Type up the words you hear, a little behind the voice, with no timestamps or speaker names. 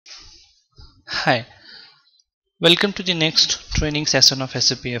Hi, welcome to the next training session of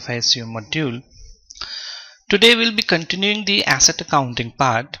SAP FICO module. Today we'll be continuing the asset accounting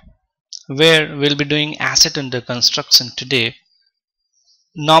part where we'll be doing asset under construction today.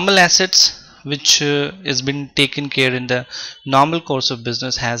 Normal assets which has been taken care in the normal course of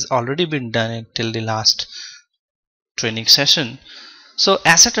business has already been done until the last training session. So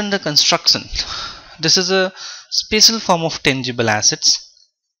asset under construction, this is a special form of tangible assets.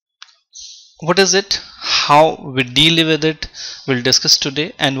 What is it, how we deal with it, we'll discuss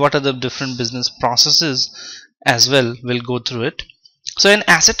today, and what are the different business processes as well, we'll go through it. So an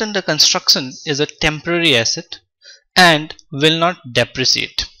asset under construction is a temporary asset and will not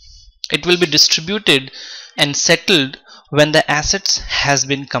depreciate. It will be distributed and settled when the assets has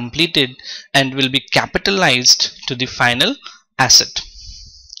been completed and will be capitalized to the final asset.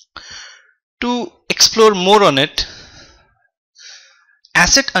 To explore more on it,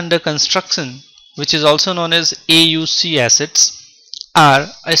 asset under construction, which is also known as AUC assets, are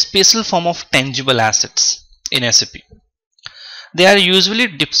a special form of tangible assets in SAP. They are usually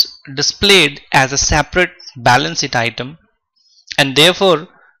displayed as a separate balance sheet item and therefore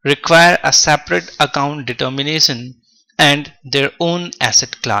require a separate account determination and their own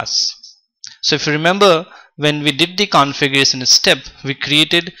asset class. So if you remember, when we did the configuration step, we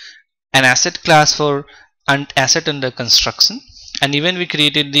created an asset class for an asset under construction, and even we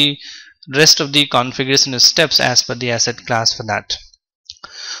created the rest of the configuration steps as per the asset class for that.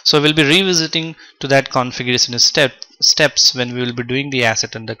 So we'll be revisiting to that configuration steps when we will be doing the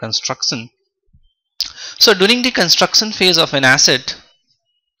asset under construction. So during the construction phase of an asset,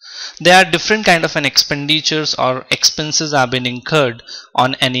 there are different kind of an expenditures or expenses are being incurred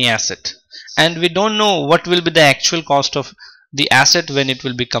on any asset, and we don't know what will be the actual cost of the asset when it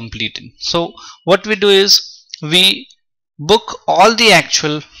will be completed. So what we do is we book all the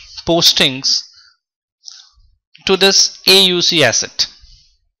actual postings to this AUC asset.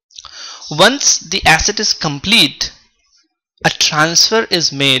 Once the asset is complete, a transfer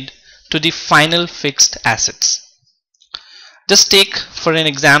is made to the final fixed assets. Just take for an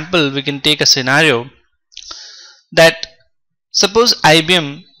example, we can take a scenario that suppose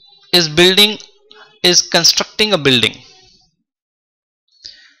IBM is constructing a building,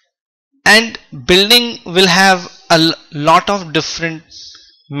 and building will have a lot of different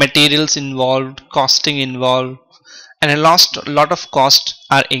materials involved, costing involved, and a lot of cost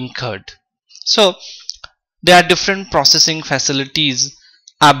are incurred. So there are different processing facilities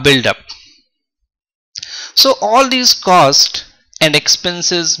are built up. So all these costs and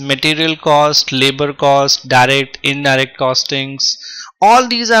expenses, material cost, labor cost, direct, indirect costings, all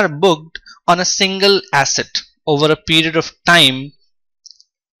these are booked on a single asset over a period of time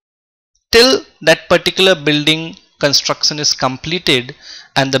till that particular building construction is completed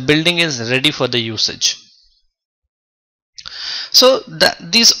and the building is ready for the usage. So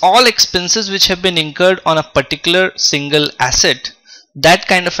these all expenses which have been incurred on a particular single asset, that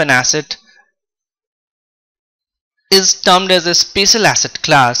kind of an asset is termed as a special asset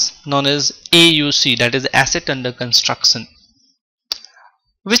class known as AUC, that is asset under construction,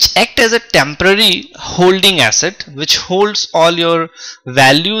 which act as a temporary holding asset which holds all your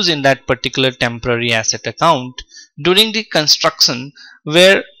values in that particular temporary asset account during the construction,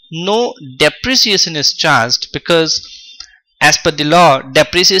 where no depreciation is charged, because as per the law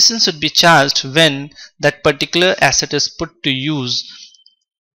depreciation should be charged when that particular asset is put to use,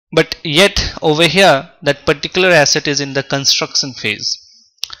 but yet over here that particular asset is in the construction phase,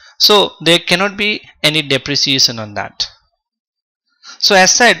 so there cannot be any depreciation on that. So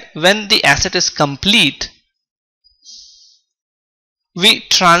as said, when the asset is complete, we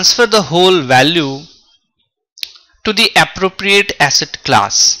transfer the whole value to the appropriate asset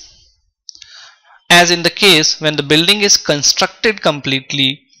class. As in the case when the building is constructed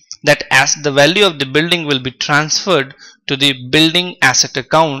completely, that as the value of the building will be transferred to the building asset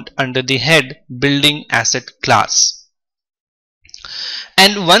account under the head building asset class.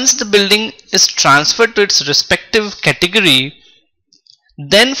 And once the building is transferred to its respective category,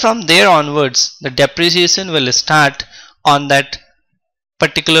 then from there onwards the depreciation will start on that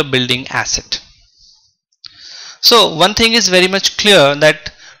particular building asset. So one thing is very much clear,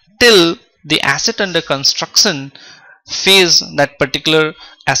 that till the asset under construction phase that particular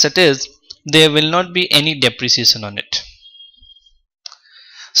asset is, there will not be any depreciation on it.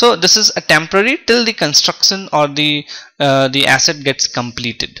 So this is a temporary till the construction or the asset gets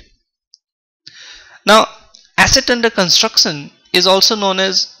completed. Now asset under construction is also known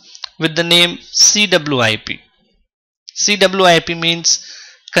as with the name CWIP. CWIP means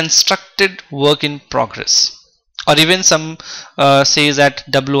constructed work in progress, or even some says that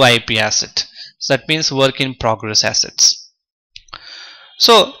WIP asset. So that means work in progress assets.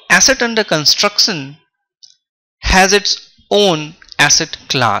 So asset under construction has its own asset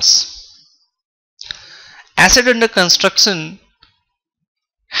class. Asset under construction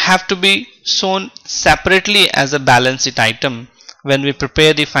have to be shown separately as a balance sheet item when we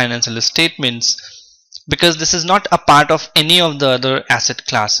prepare the financial statements, because this is not a part of any of the other asset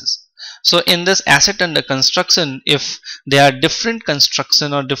classes. So in this asset under construction, if there are different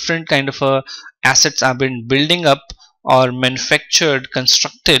construction or different kind of assets have been building up or manufactured,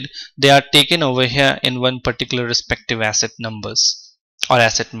 constructed, they are taken over here in one particular respective asset numbers or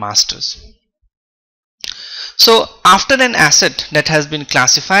asset masters. So after an asset that has been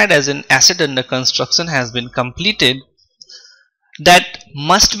classified as an asset under construction has been completed, that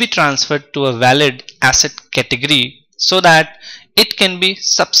must be transferred to a valid asset category so that it can be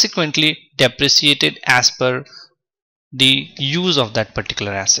subsequently depreciated as per the use of that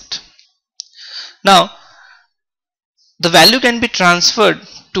particular asset. Now the value can be transferred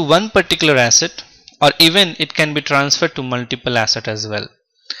to one particular asset, or even it can be transferred to multiple assets as well.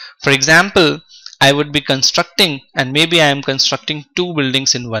 For example, I would be constructing, and maybe I am constructing 2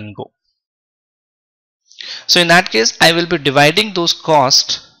 buildings in one go. So in that case, I will be dividing those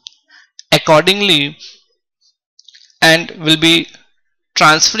costs accordingly and will be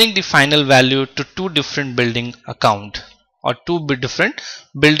transferring the final value to 2 different building account or 2 different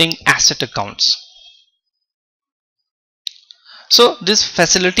building asset accounts. So these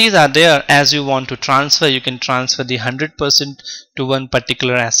facilities are there. As you want to transfer, you can transfer the 100% to one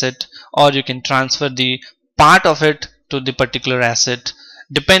particular asset, or you can transfer the part of it to the particular asset.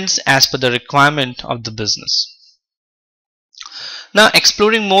 Depends as per the requirement of the business. Now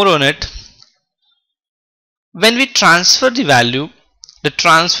exploring more on it, when we transfer the value, the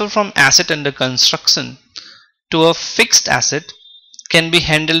transfer from asset under construction to a fixed asset can be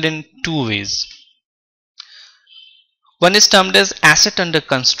handled in 2 ways. One is termed as asset under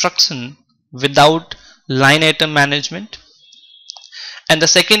construction without line item management, and the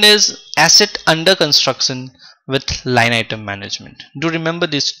second is asset under construction with line item management. Do remember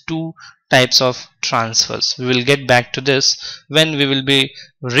these 2 types of transfers. We will get back to this when we will be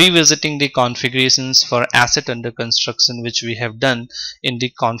revisiting the configurations for asset under construction, which we have done in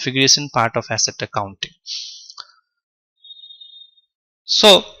the configuration part of asset accounting.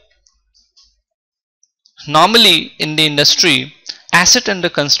 So normally in the industry, asset under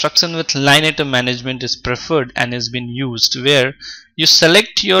construction with line item management is preferred and is being used, where you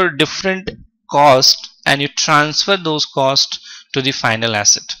select your different cost and you transfer those costs to the final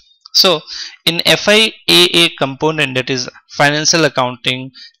asset. So in FIAA component, that is financial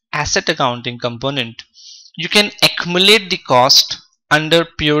accounting asset accounting component, you can accumulate the cost under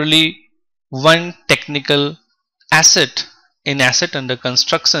purely one technical asset in asset under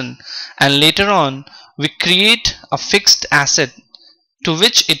construction, and later on we create a fixed asset to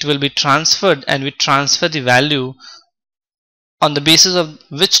which it will be transferred, and we transfer the value on the basis of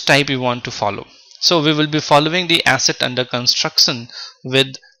which type we want to follow. So we will be following the asset under construction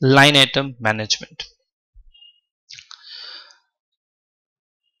with line item management.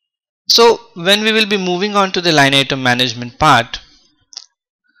 So when we will be moving on to the line item management part,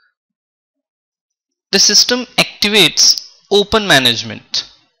 the system activates open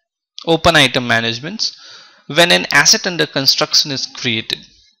management, open item management, when an asset under construction is created.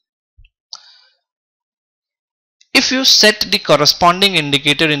 If you set the corresponding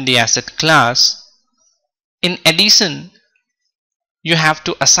indicator in the asset class, in addition you have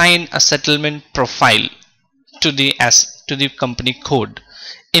to assign a settlement profile to the company code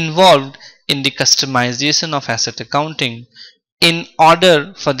involved in the customization of asset accounting in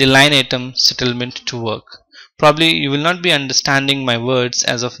order for the line item settlement to work. Probably you will not be understanding my words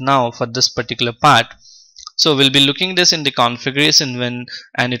as of now for this particular part. So we'll be looking this in the configuration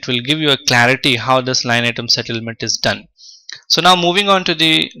and it will give you a clarity how this line item settlement is done. So now moving on to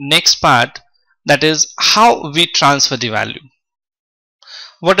the next part, that is how we transfer the value.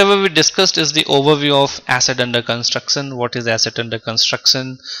 Whatever we discussed is the overview of asset under construction, what is asset under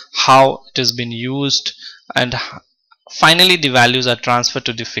construction, how it has been used, and finally the values are transferred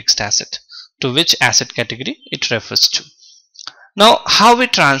to the fixed asset, to which asset category it refers to. Now how we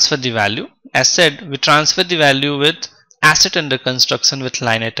transfer the value? As said, we transfer the value with asset under construction with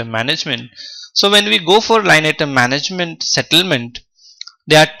line item management. So when we go for line item management settlement,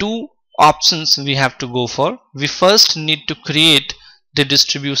 there are 2 options we have to go for. We first need to create the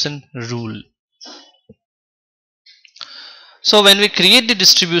distribution rule. So when we create the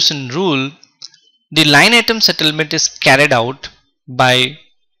distribution rule, the line item settlement is carried out by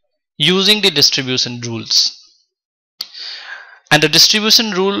using the distribution rules, and the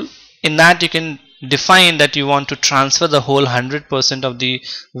distribution rule In that you can define that you want to transfer the whole 100% of the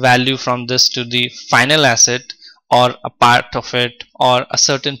value from this to the final asset, or a part of it, or a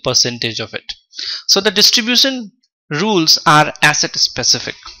certain percentage of it. So the distribution rules are asset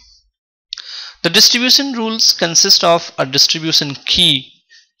specific. The distribution rules consist of a distribution key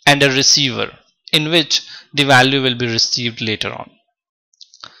and a receiver in which the value will be received later on.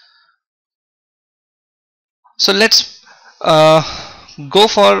 So let's go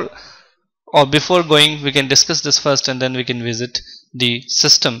for, or before going, we can discuss this first and then we can visit the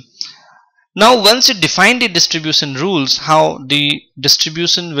system. Now once you define the distribution rules, how the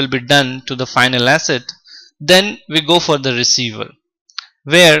distribution will be done to the final asset, then we go for the receiver,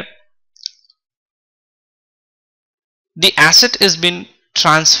 where the asset is being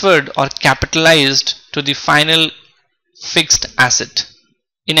transferred or capitalized to the final fixed asset.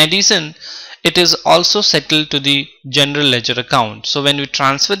 In addition, it is also settled to the general ledger account. So when we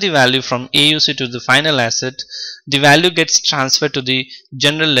transfer the value from AUC to the final asset, the value gets transferred to the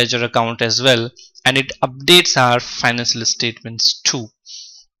general ledger account as well, and it updates our financial statements too.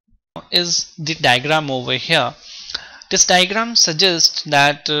 Is the diagram over here. This diagram suggests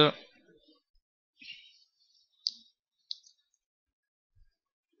that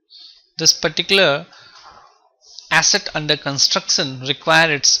this particular asset under construction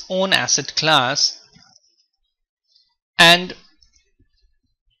require its own asset class, and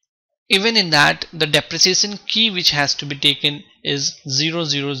even in that the depreciation key which has to be taken is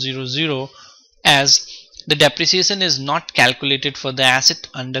 0000, as the depreciation is not calculated for the asset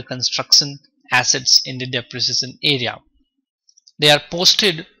under construction assets in the depreciation area. They are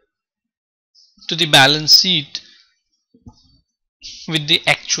posted to the balance sheet with the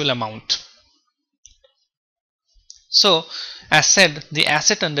actual amount. So as said, the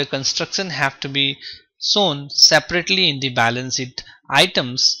asset under construction have to be shown separately in the balance sheet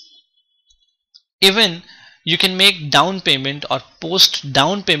items. Even you can make down payment or post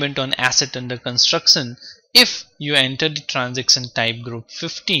down payment on asset under construction if you enter the transaction type group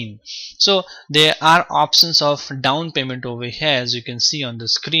 15. So there are options of down payment over here, as you can see on the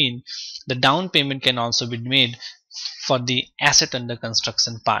screen. The down payment can also be made for the asset under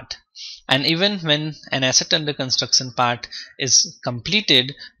construction part, and even when an asset under construction part is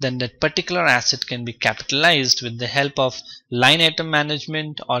completed, then that particular asset can be capitalized with the help of line item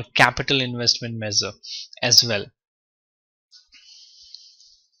management or capital investment measure as well.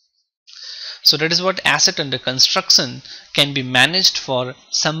 So that is what asset under construction can be managed for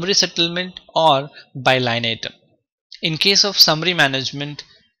summary settlement or by line item. In case of summary management,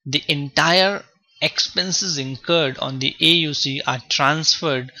 the entire expenses incurred on the AUC are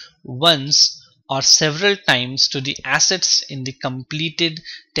transferred once or several times to the assets in the completed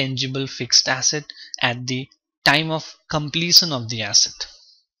tangible fixed asset at the time of completion of the asset.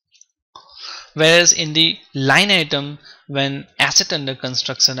 Whereas in the line item, when asset under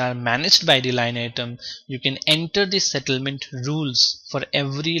construction are managed by the line item, you can enter the settlement rules for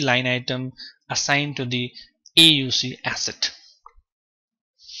every line item assigned to the AUC asset,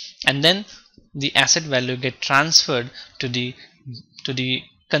 and then the asset value get transferred to the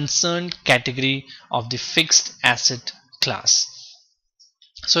concerned category of the fixed asset class.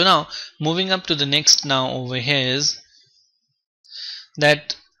 So now moving up to the next, now over here is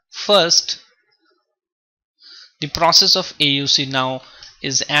that first the process of AUC now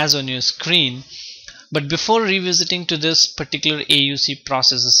is as on your screen. But before revisiting to this particular AUC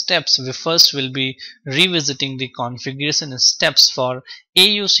process steps, we first will be revisiting the configuration steps for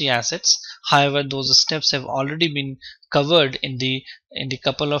AUC assets. However, those steps have already been covered in the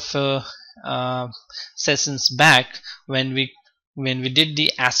couple of sessions back when we did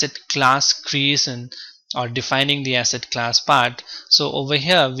the asset class creation or defining the asset class part. So over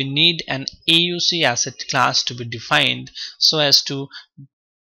here we need an AUC asset class to be defined so as to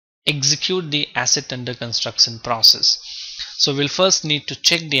execute the asset under construction process. So we'll first need to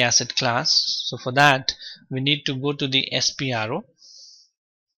check the asset class. So for that we need to go to the SPRO.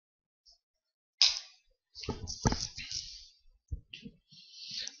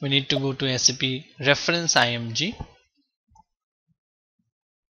 We need to go to SAP reference IMG.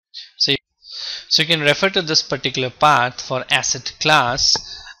 So you can refer to this particular path for asset class.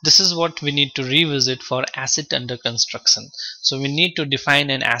 This is what we need to revisit for asset under construction. So we need to define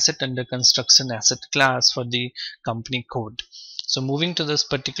an asset under construction asset class for the company code. So moving to this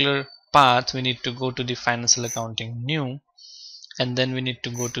particular path, we need to go to the financial accounting new, and then we need to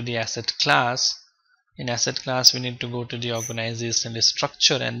go to the asset class. In asset class we need to go to the organization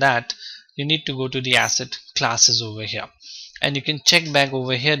structure, and that you need to go to the asset classes over here, and you can check back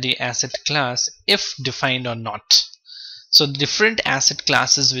over here the asset class if defined or not. So the different asset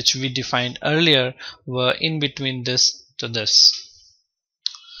classes which we defined earlier were in between this to this.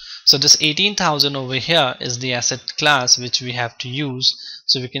 So this 18,000 over here is the asset class which we have to use.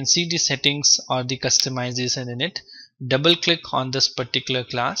 So we can see the settings or the customization in it. Double click on this particular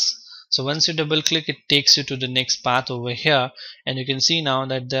class. So once you double click, it takes you to the next path over here, and you can see now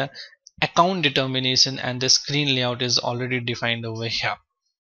that the account determination and the screen layout is already defined over here.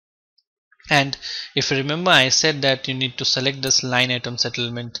 And if you remember, I said that you need to select this line item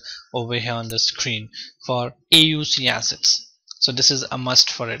settlement over here on the screen for AUC assets. So this is a must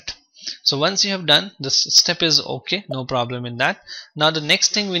for it. So once you have done this step is okay, no problem in that. Now the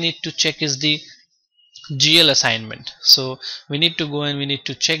next thing we need to check is the GL assignment. So we need to go and we need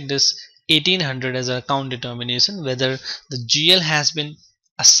to check this 1800 as an account determination, whether the GL has been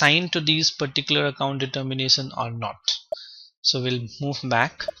assigned to these particular account determination or not. So we'll move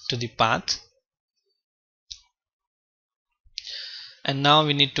back to the path, and now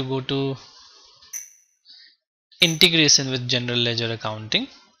we need to go to integration with general ledger accounting.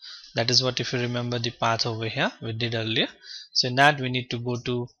 That is what, if you remember the path over here we did earlier. So in that we need to go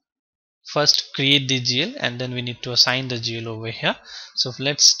to first create the GL, and then we need to assign the GL over here. So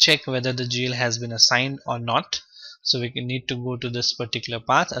let's check whether the GL has been assigned or not. So we need to go to this particular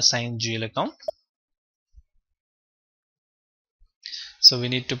path, assign GL account. So we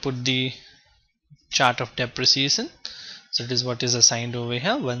need to put the chart of depreciation. So it is what is assigned over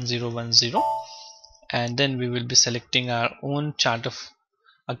here, 1010, and then we will be selecting our own chart of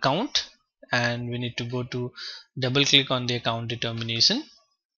account, and we need to go to double click on the account determination,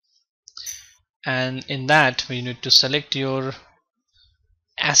 and in that we need to select your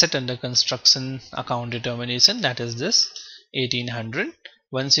asset under construction account determination, that is this 1800.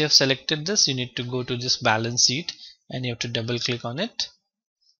 Once you have selected this, you need to go to this balance sheet and you have to double click on it.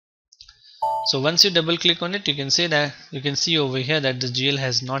 So once you double click on it, you can see over here that the GL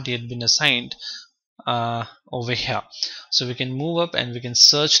has not yet been assigned over here. So we can move up and we can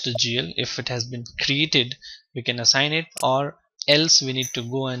search the GL. If it has been created, we can assign it, or else we need to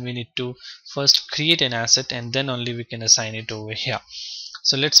go and we need to first create an asset and then only we can assign it over here.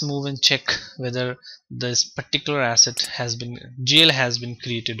 So let's move and check whether this particular asset has been GL has been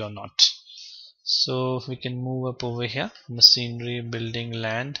created or not. So we can move up over here, machinery, building,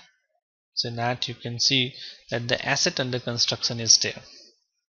 land. So in that you can see that the asset under construction is there.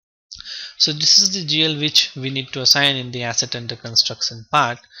 So this is the GL which we need to assign in the asset under construction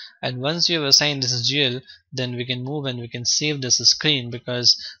part, and once you have assigned this GL, then we can move and we can save this screen,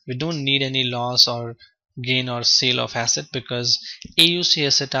 because we don't need any loss or gain or sale of asset, because AUC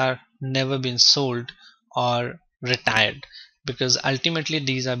asset are never been sold or retired, because ultimately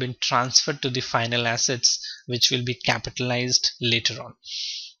these have been transferred to the final assets which will be capitalized later on.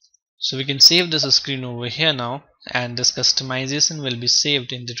 So we can save this screen over here now, and this customization will be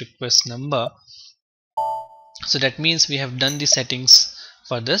saved in the request number. So that means we have done the settings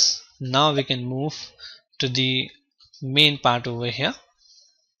for this. Now we can move to the main part over here.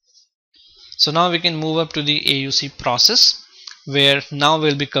 So now we can move up to the AUC process, where now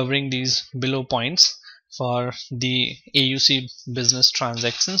we'll be covering these below points for the AUC business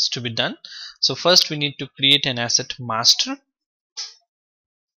transactions to be done. So first we need to create an asset master.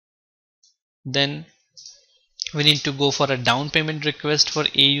 Then we need to go for a down payment request for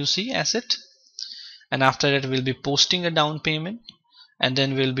AUC asset, and after that we'll be posting a down payment, and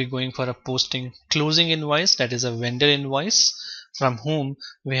then we'll be going for a posting closing invoice, that is a vendor invoice from whom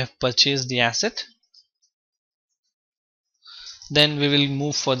we have purchased the asset. Then we will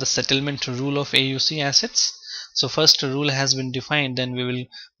move for the settlement rule of AUC assets. So first a rule has been defined, then we will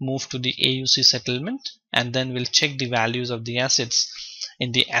move to the AUC settlement, and then we'll check the values of the assets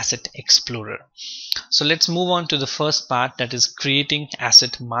in the asset explorer. So let's move on to the first part, that is creating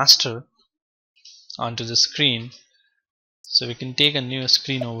asset master onto the screen. So we can take a new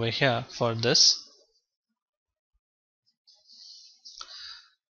screen over here for this.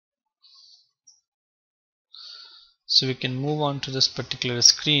 So we can move on to this particular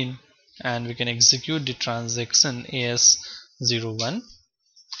screen and we can execute the transaction AS01.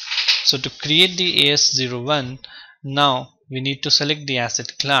 So to create the AS01, now we need to select the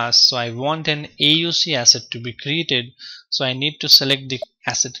asset class. So I want an AUC asset to be created, so I need to select the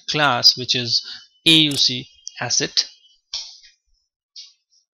asset class, which is AUC asset.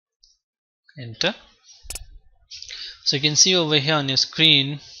 Enter. So you can see over here on your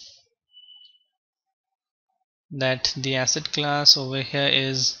screen that the asset class over here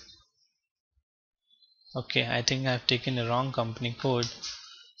is, okay, I think I've taken a wrong company code.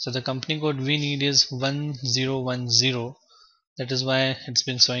 So the company code we need is 1010. That is why it's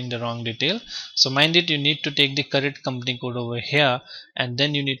been showing the wrong detail. So mind it, you need to take the correct company code over here, and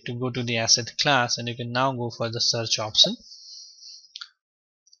then you need to go to the asset class, and you can now go for the search option.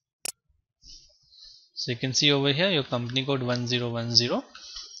 So you can see over here your company code 1010,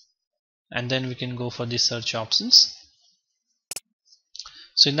 and then we can go for the search options.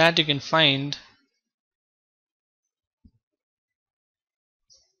 So in that you can find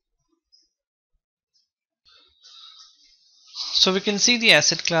so we can see the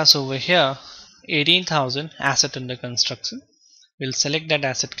asset class over here, 18,000 asset under construction. We'll select that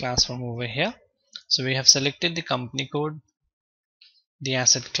asset class from over here. So we have selected the company code, the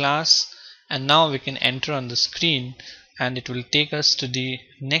asset class, and now we can enter on the screen, and it will take us to the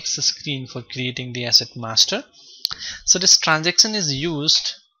next screen for creating the asset master. So this transaction is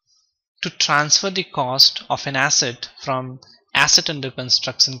used to transfer the cost of an asset from asset under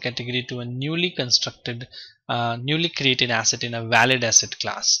construction category to a newly created asset in a valid asset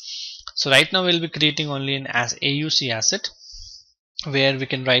class. So right now we'll be creating only an AUC asset, where we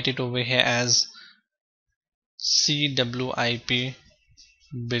can write it over here as CWIP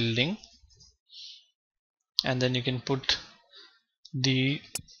building, and then you can put the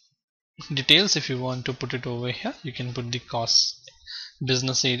details. If you want to put it over here, you can put the cost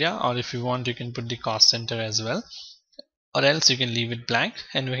business area, or if you want you can put the cost center as well, or else you can leave it blank,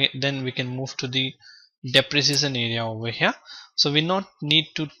 and then we can move to the depreciation area over here. So we not need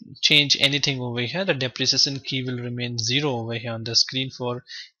to change anything over here. The depreciation key will remain 0 over here on the screen for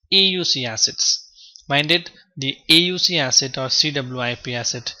AUC assets. Mind it, the AUC asset or CWIP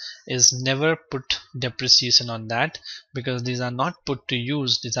asset is never put depreciation on that, because these are not put to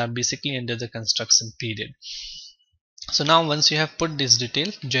use. These are basically under the construction period. So now once you have put this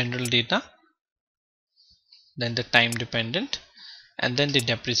detail, general data, then the time dependent, and then the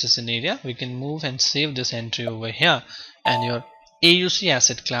depreciation area, we can move and save this entry over here, and your AUC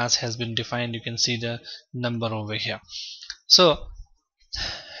asset class has been defined. You can see the number over here. So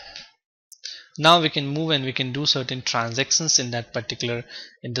now we can move and we can do certain transactions in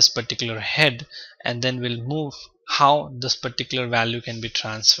this particular head, and then we'll move how this particular value can be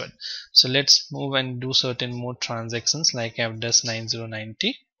transferred. So let's move and do certain more transactions like FDES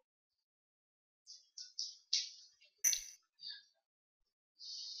 9090.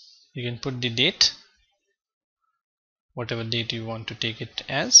 You can put the date, whatever date you want to take it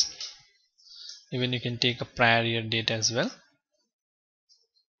as. Even you can take a prior year date as well.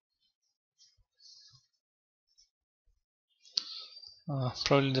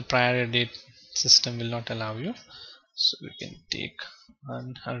 Probably the prior year date system will not allow you, so we can take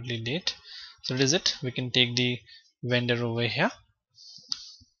an early date. So that is it. We can take the vendor over here.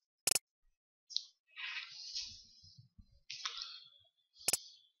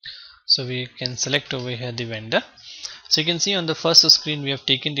 So we can select over here the vendor. So you can see on the first screen we have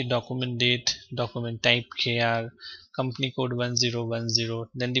taken the document date, document type KR, company code 1010,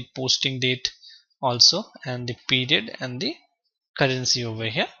 then the posting date also, and the period and the currency over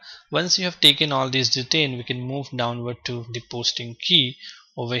here. Once you have taken all these details, we can move downward to the posting key.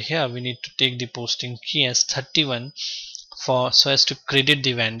 Over here we need to take the posting key as 31 so as to credit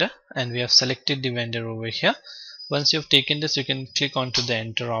the vendor, and we have selected the vendor over here. Once you have taken this, you can click onto the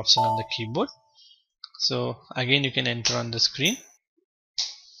enter option on the keyboard. So again you can enter on the screen.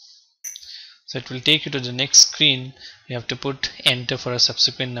 So it will take you to the next screen. You have to put enter for a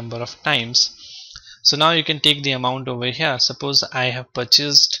subsequent number of times. So now you can take the amount over here. Suppose I have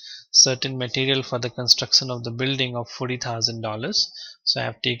purchased certain material for the construction of the building of $40,000. So I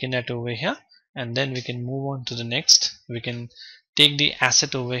have taken that over here, and then we can move on to the next. We can take the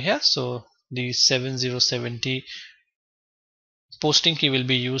asset over here. So the 7070 posting key will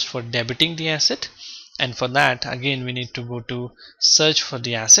be used for debiting the asset, and for that again we need to go to search for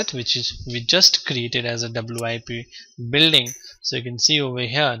the asset which is we just created as a WIP building. So you can see over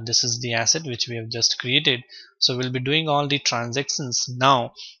here, this is the asset which we have just created. So we'll be doing all the transactions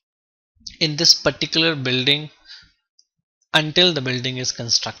now in this particular building until the building is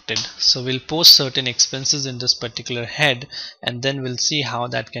constructed. So we'll post certain expenses in this particular head, and then we'll see how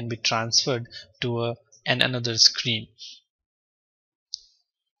that can be transferred to another screen.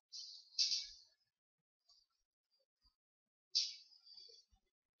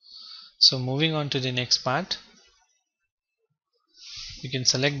 So moving on to the next part, you can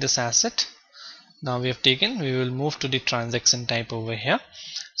select this asset. Now we have taken, we will move to the transaction type over here.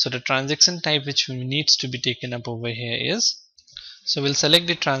 So the transaction type which needs to be taken up over here is, so we'll select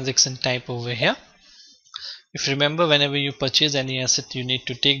the transaction type over here. If you remember, whenever you purchase any asset, you need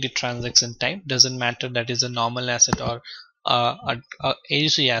to take the transaction type. Doesn't matter that is a normal asset or a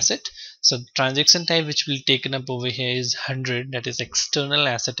AUC asset. So the transaction type which will taken up over here is 100, that is external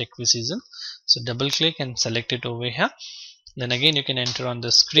asset acquisition. So double click and select it over here. Then again you can enter on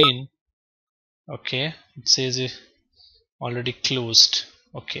the screen. Okay, it says already closed.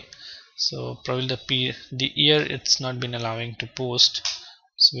 Okay, so probably the year it's not been allowing to post,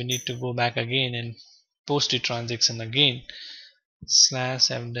 so we need to go back again and post the transaction again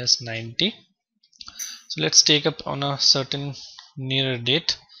 /f-90. So let's take up on a certain nearer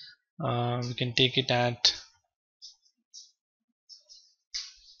date. We can take it at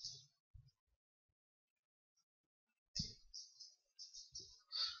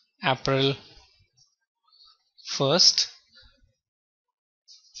April 1st.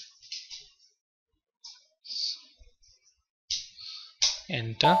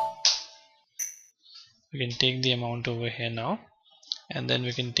 Enter. We can take the amount over here now, and then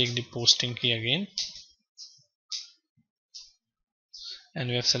we can take the posting key again, and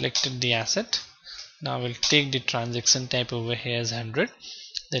we have selected the asset. Now we'll take the transaction type over here as 100.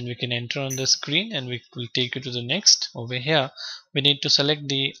 Then we can enter on the screen and we will take you to the next. Over here we need to select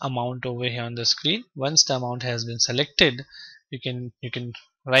the amount over here on the screen. Once the amount has been selected, you can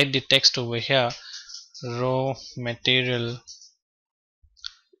write the text over here: raw material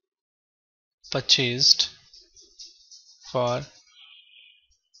purchased for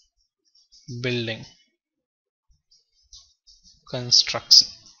building construction.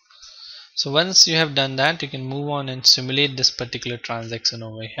 So once you have done that, you can move on and simulate this particular transaction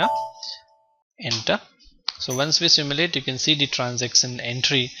over here. Enter. So once we simulate, you can see the transaction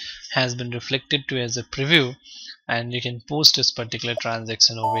entry has been reflected to as a preview, and you can post this particular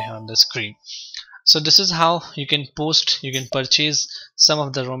transaction over here on the screen. So this is how you can purchase some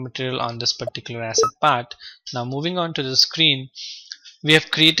of the raw material on this particular asset part. Now moving on to the screen, we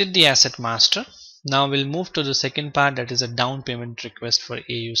have created the asset master. Now we'll move to the second part, that is a down payment request for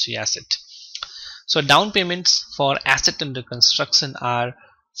AUC asset. So down payments for asset under construction are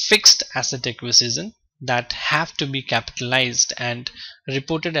fixed asset acquisition that have to be capitalized and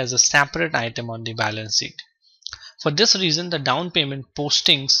reported as a separate item on the balance sheet. For this reason, the down payment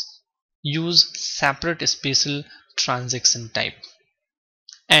postings use separate special transaction type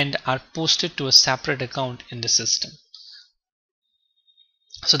and are posted to a separate account in the system.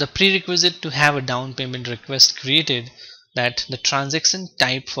 So the prerequisite to have a down payment request created, that the transaction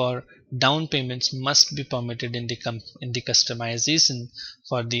type for down payments must be permitted in the customization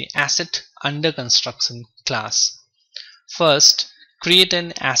for the asset under construction class. First, create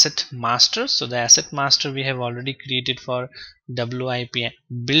an asset master. So the asset master we have already created for WIP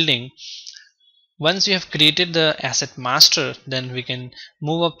building. Once you have created the asset master, then we can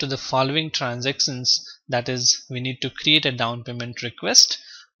move up to the following transactions. That is, we need to create a down payment request.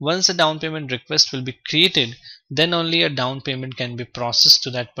 Once a down payment request will be created, then only a down payment can be processed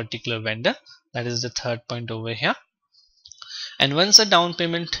to that particular vendor. That is the third point over here. And once a down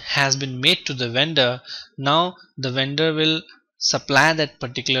payment has been made to the vendor, now the vendor will supply that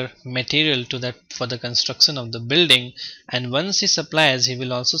particular material to that for the construction of the building, and once he supplies, he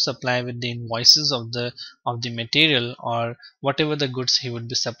will also supply with the invoices of the material or whatever the goods he would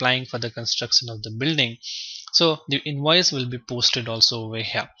be supplying for the construction of the building. So the invoice will be posted also over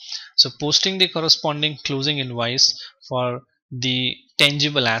here. So posting the corresponding closing invoice for the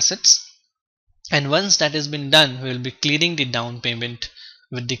tangible assets, and once that has been done, we will be clearing the down payment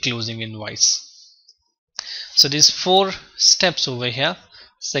with the closing invoice. So these four steps over here,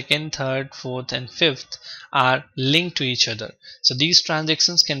 second, third, fourth and fifth, are linked to each other. So these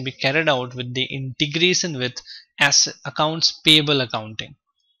transactions can be carried out with the integration with accounts payable accounting.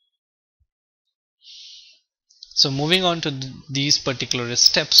 So moving on to these particular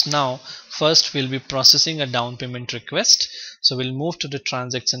steps now, first we'll be processing a down payment request. So we'll move to the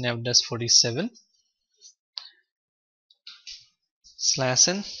transaction F-47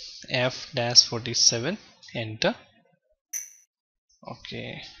 /n F-47, enter.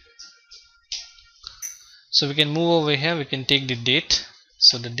 Okay, so we can move over here, we can take the date.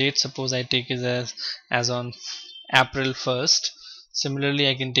 So the date, suppose I take is as on April 1st. Similarly,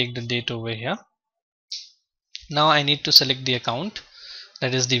 I can take the date over here. Now I need to select the account,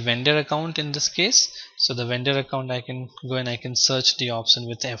 that is the vendor account in this case. So the vendor account, I can go and I can search the option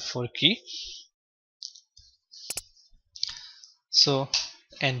with F4 key. So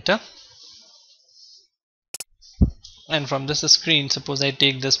enter, and from this screen, suppose I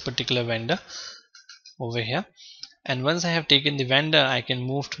take this particular vendor over here, and once I have taken the vendor, I can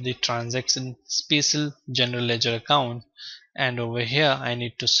move to the transaction special general ledger account, and over here I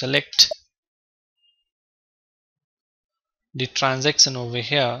need to select the transaction over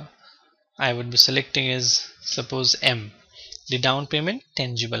here. I would be selecting is suppose M. the down payment,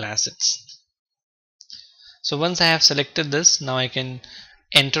 tangible assets. So once I have selected this, now I can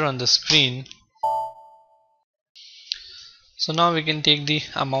enter on the screen. So now we can take the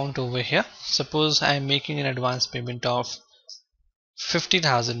amount over here. Suppose I am making an advance payment of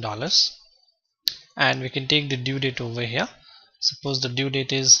 $50,000, and we can take the due date over here. Suppose the due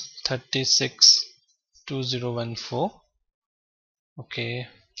date is 36/2014. Okay,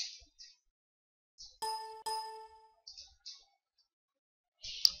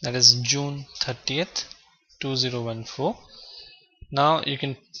 that is June 30th 2014. Now you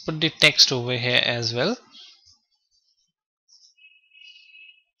can put the text over here as well.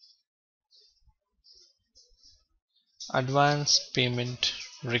 Advance payment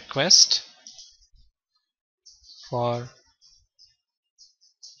request for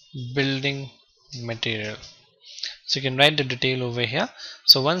building material. So you can write the detail over here.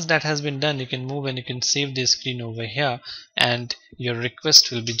 So once that has been done, you can move and you can save the screen over here, and your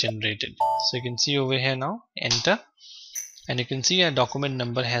request will be generated. So you can see over here now, enter, and you can see a document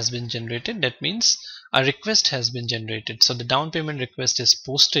number has been generated. That means a request has been generated. So the down payment request is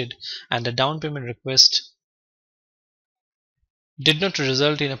posted, and the down payment request did not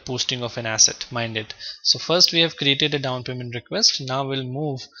result in a posting of an asset, mind it. So first we have created a down payment request. Now we'll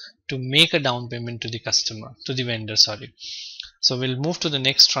move to make a down payment to the customer, to the vendor, sorry. So we'll move to the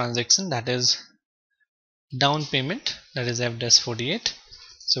next transaction, that is down payment, that is F-48.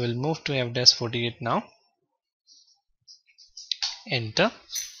 So we'll move to F-48 now, enter.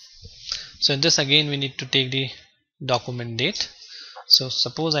 So in this again we need to take the document date. So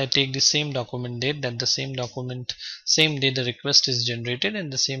suppose I take the same document date, that the same document, same day the request is generated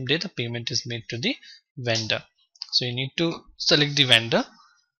and the same day the payment is made to the vendor. So you need to select the vendor,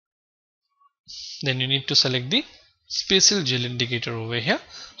 then you need to select the spatial GL indicator over here.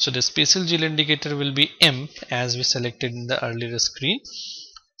 So the spatial GL indicator will be M, as we selected in the earlier screen.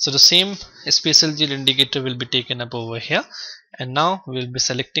 So the same spatial GL indicator will be taken up over here, and now we will be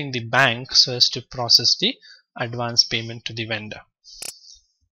selecting the bank so as to process the advance payment to the vendor.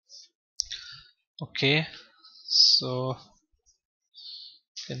 Okay, so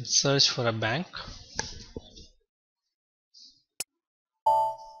you can search for a bank.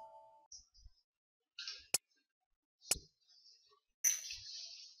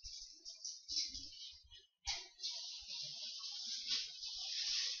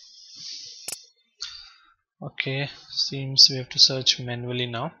 Okay, seems we have to search manually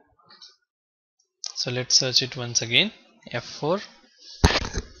now. So let's search it once again. F4,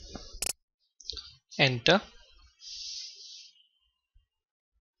 enter.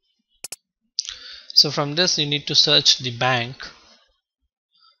 So from this you need to search the bank.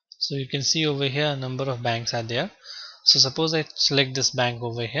 So you can see over here a number of banks are there. So suppose I select this bank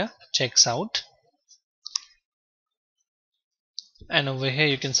over here, checks out, and over here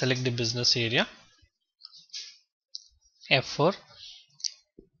you can select the business area, F4.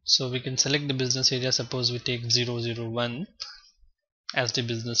 So we can select the business area. Suppose we take 001 as the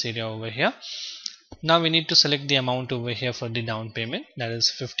business area over here. Now we need to select the amount over here for the down payment, that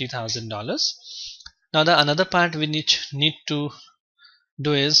is $50,000. Now the another part we need to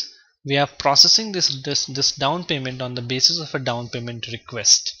do is we are processing this down payment on the basis of a down payment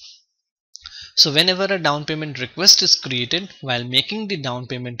request. So whenever a down payment request is created, while making the down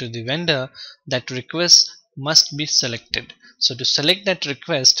payment to the vendor, that request must be selected. So to select that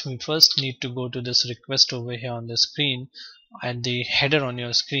request, we first need to go to this request over here on the screen, at the header on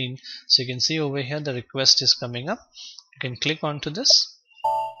your screen. So you can see over here the request is coming up. You can click onto this,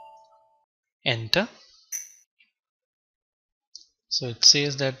 enter. So it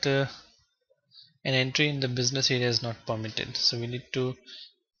says that an entry in the business area is not permitted. So we need to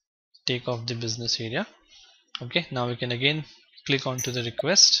take off the business area. Okay, now we can again click onto the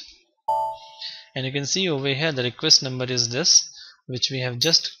request, and you can see over here the request number is this, which we have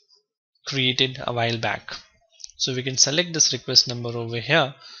just created a while back. So we can select this request number over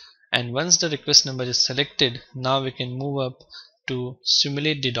here, and once the request number is selected, now we can move up to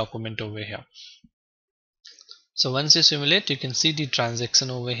simulate the document over here. So once you simulate, you can see the transaction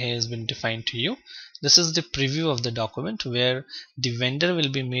over here has been defined to you. This is the preview of the document where the vendor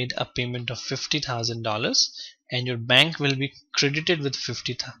will be made a payment of $50,000, and your bank will be credited with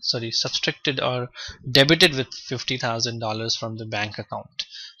subtracted or debited with $50,000 from the bank account.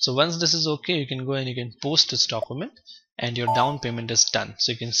 So once this is okay, you can go and you can post this document, and your down payment is done.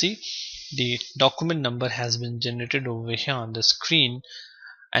 So you can see the document number has been generated over here on the screen.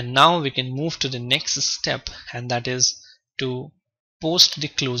 And now we can move to the next step, and that is to post the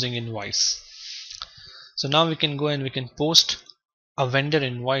closing invoice. So now we can go and we can post a vendor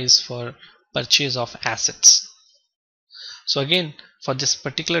invoice for purchase of assets. So again, for this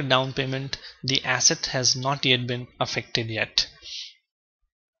particular down payment, the asset has not yet been affected yet.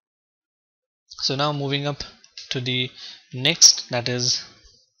 So now moving up to the next, that is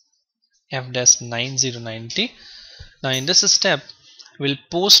F-9090. Now in this step, we'll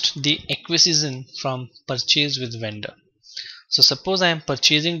post the acquisition from purchase with vendor. So suppose I am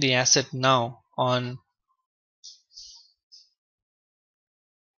purchasing the asset now on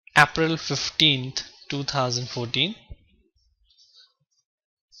April 15th 2014,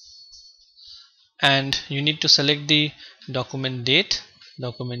 and you need to select the document date,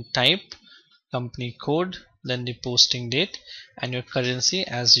 document type, company code, then the posting date, and your currency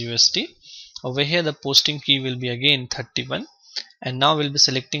as USD. Over here the posting key will be again 31, and now we'll be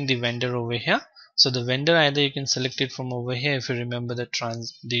selecting the vendor over here. So the vendor, either you can select it from over here if you remember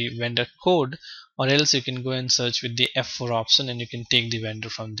the vendor code, or else you can go and search with the F4 option and you can take the vendor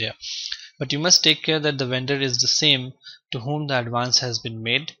from there. But you must take care that the vendor is the same to whom the advance has been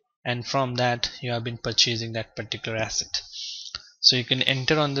made, and from that you have been purchasing that particular asset. So you can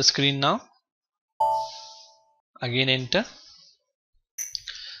enter on the screen now, again enter.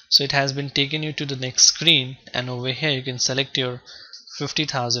 So it has been taken you to the next screen, and over here you can select your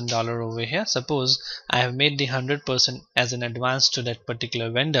 $50,000 over here. Suppose I have made the 100% as an advance to that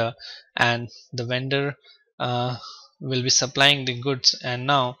particular vendor, and the vendor will be supplying the goods, and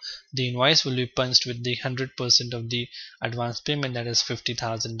now the invoice will be punched with the 100% of the advance payment, that is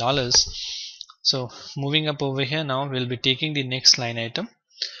 $50,000. So moving up over here, now we'll be taking the next line item.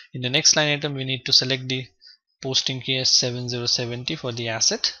 In the next line item, we need to select the posting key as 7070 for the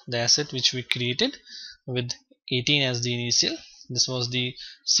asset which we created with 18 as the initial. This was the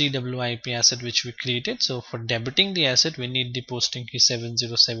CWIP asset which we created. So for debiting the asset, we need the posting key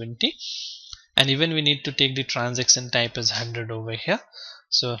 7070, and even we need to take the transaction type as 100 over here.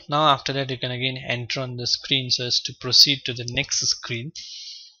 So now after that, you can again enter on the screen so as to proceed to the next screen.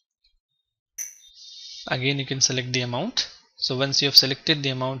 Again you can select the amount. So once you have selected the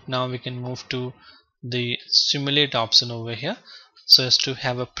amount, now we can move to the simulate option over here so as to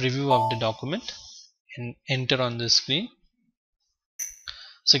have a preview of the document and enter on the screen.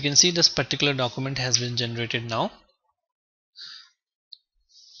 So you can see this particular document has been generated now.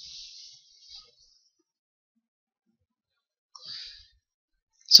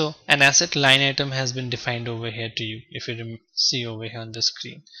 So an asset line item has been defined over here to you. If you see over here on the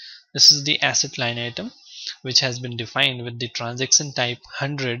screen, this is the asset line item which has been defined with the transaction type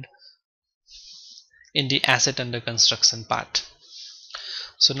 100 in the asset under construction part.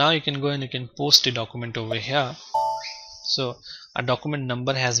 So now you can go and you can post the document over here. So a document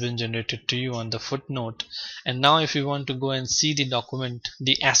number has been generated to you on the footnote, and now if you want to go and see the document,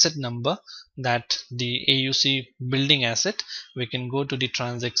 the asset number, that the AUC building asset, we can go to the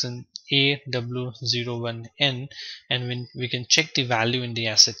transaction AW01N, and we can check the value in the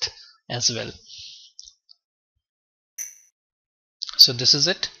asset as well. So this is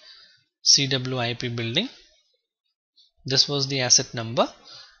it, CWIP building. This was the asset number,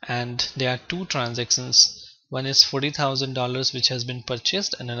 and there are two transactions. One is $40,000 which has been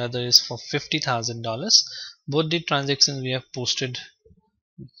purchased, and another is for $50,000. Both the transactions we have posted.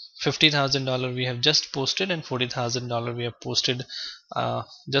 $50,000 we have just posted, and $40,000 we have posted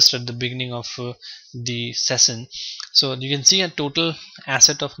just at the beginning of the session. So you can see a total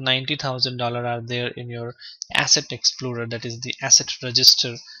asset of $90,000 are there in your asset explorer, that is the asset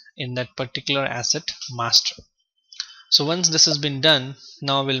register in that particular asset master. So once this has been done,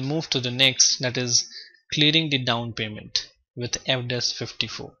 now we'll move to the next, that is clearing the down payment with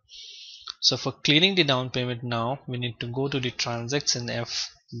F-54. So for clearing the down payment, now we need to go to the transaction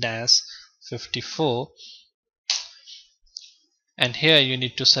F-54, and here you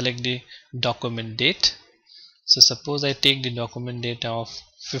need to select the document date. So suppose I take the document date of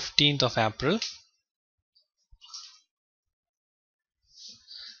 15th of April,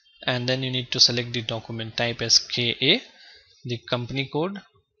 and then you need to select the document type as KA, the company code,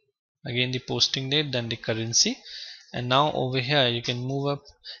 again the posting date, then the currency, and now over here you can move up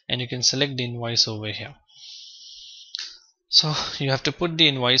and you can select the invoice over here. So you have to put the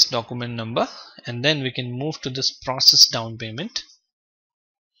invoice document number, and then we can move to this process down payment.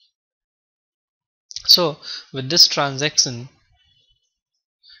 So with this transaction,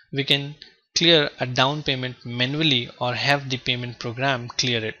 we can clear a down payment manually or have the payment program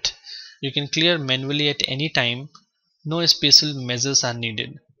clear it. You can clear manually at any time. No special measures are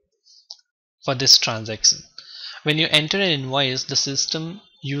needed for this transaction. When you enter an invoice, the system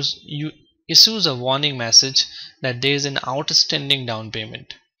issues a warning message that there is an outstanding down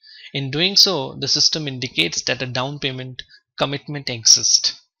payment. In doing so, the system indicates that a down payment commitment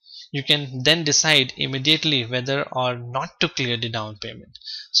exists. you can then decide immediately whether or not to clear the down payment.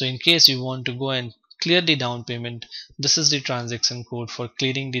 So in case you want to go and clear the down payment, this is the transaction code for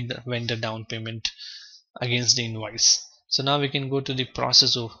clearing the vendor down payment against the invoice. So now we can go to the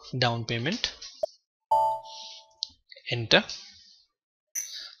process of down payment, enter.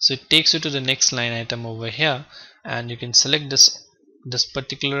 So it takes you to the next line item over here, and you can select this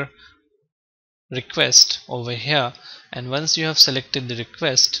particular request over here, and once you have selected the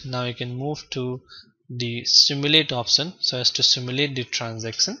request, now you can move to the simulate option so as to simulate the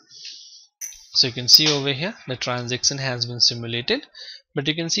transaction. So you can see over here the transaction has been simulated, but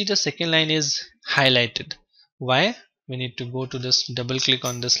you can see the second line is highlighted. Why? We need to go to this, double click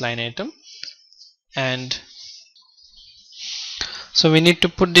on this line item, and so we need to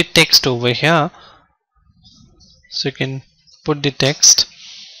put the text over here. So you can put the text,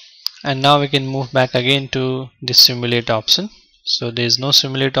 and now we can move back again to the simulate option. So there is no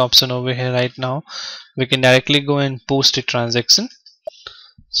simulate option over here right now. We can directly go and post a transaction.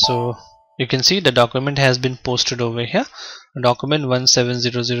 So you can see the document has been posted over here. Document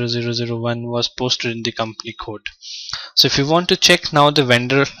 17000001 was posted in the company code. So if you want to check now the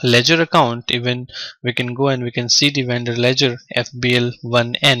vendor ledger account, even we can go and we can see the vendor ledger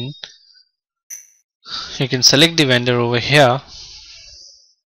FBL1N. You can select the vendor over here,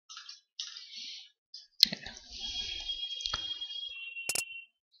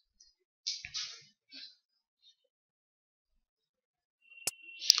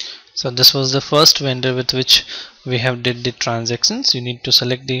 so this was the first vendor with which we have did the transactions. You need to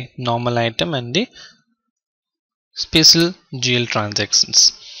select the normal item and the special GL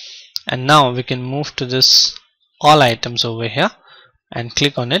transactions, and now we can move to this all items over here and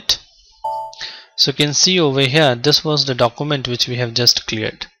click on it. So you can see over here this was the document which we have just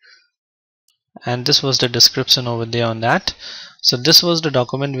cleared, and this was the description over there on that. So this was the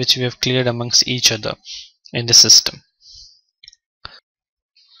document which we have cleared amongst each other in the system.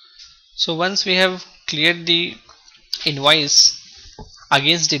 So once we have cleared the invoice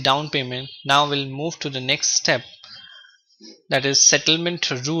against the down payment, now we'll move to the next step, that is settlement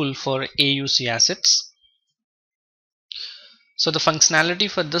rule for AUC assets. So the functionality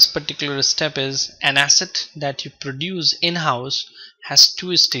for this particular step is an asset that you produce in-house has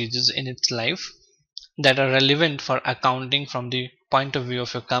two stages in its life that are relevant for accounting from the point of view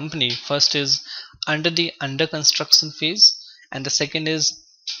of your company. First is under construction phase, and the second is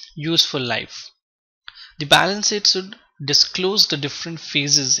useful life. The balance sheet should disclose the different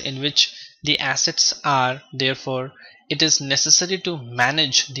phases in which the assets are. Therefore, it is necessary to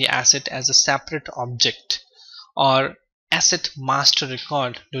manage the asset as a separate object or asset master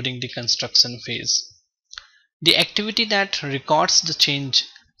record during the construction phase. The activity that records the change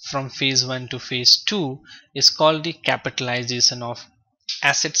from phase 1 to phase 2 is called the capitalization of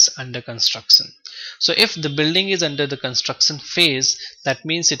assets under construction. So if the building is under the construction phase, that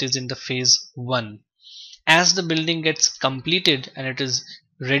means it is in the phase 1. As the building gets completed and it is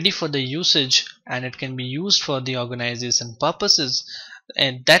ready for the usage and it can be used for the organization purposes,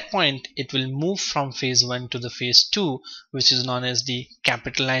 at that point it will move from phase 1 to the phase 2, which is known as the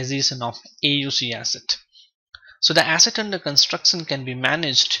capitalization of AUC asset. So the asset under construction can be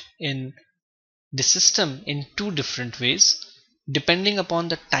managed in the system in two different ways depending upon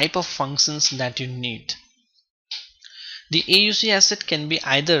the type of functions that you need. The AUC asset can be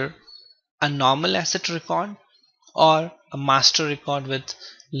either a normal asset record or a master record with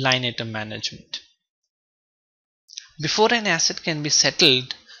line item management. Before an asset can be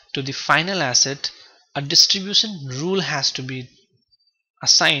settled to the final asset, a distribution rule has to be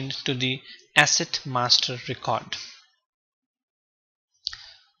assigned to the asset master record.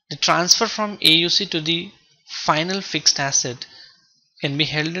 The transfer from AUC to the final fixed asset can be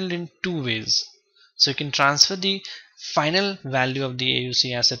handled in two ways. So you can transfer the final value of the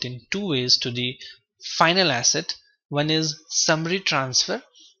AUC asset in two ways to the final asset. One is summary transfer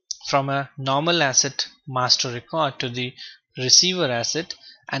from a normal asset master record to the receiver asset,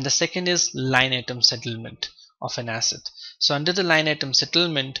 and the second is line item settlement of an asset. So under the line item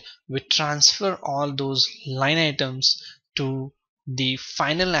settlement, we transfer all those line items to the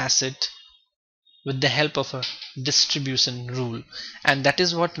final asset with the help of a distribution rule, and that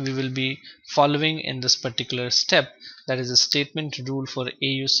is what we will be following in this particular step, that is a statement rule for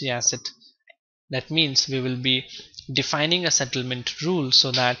AUC asset. That means we will be defining a settlement rule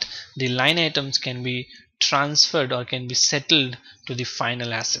so that the line items can be transferred or can be settled to the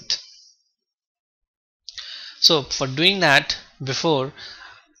final asset. So for doing that, before,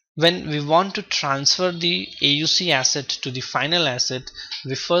 when we want to transfer the AUC asset to the final asset,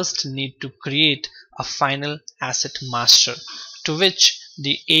 we first need to create a final asset master to which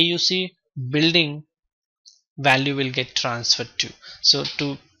the AUC building value will get transferred to. So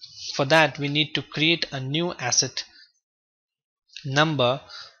for that we need to create a new asset number.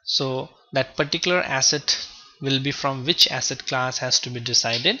 So that particular asset will be from which asset class has to be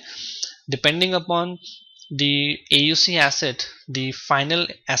decided. Depending upon the AUC asset, the final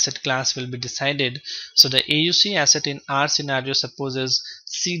asset class will be decided. So the AUC asset in our scenario supposes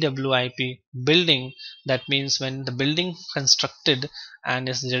CWIP building. That means when the building constructed and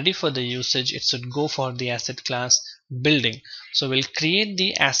is ready for the usage, it should go for the asset class building. So we'll create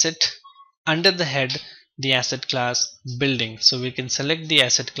the asset under the head, the asset class building. So we can select the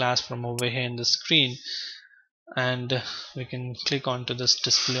asset class from over here in the screen, and we can click onto this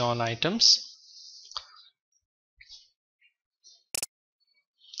display all items,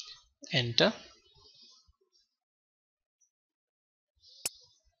 enter.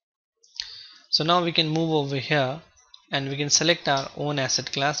 So now we can move over here and we can select our own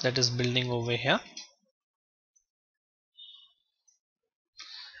asset class, that is building over here,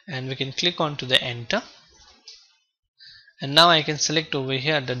 and we can click onto the enter. And now I can select over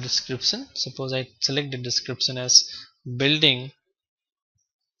here the description. Suppose I select the description as building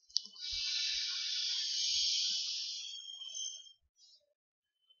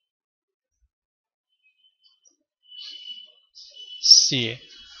CA,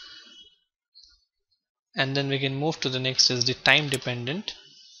 and then we can move to the next is the time dependent.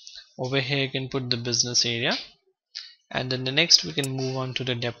 Over here you can put the business area, and then the next we can move on to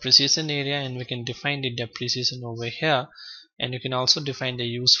the depreciation area, and we can define the depreciation over here, and you can also define the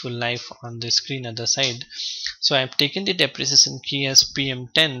useful life on the screen other side. So I have taken the depreciation key as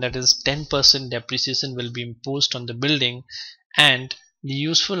PM10, that is 10% depreciation will be imposed on the building, and the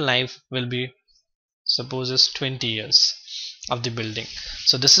useful life will be suppose is 20 years of the building.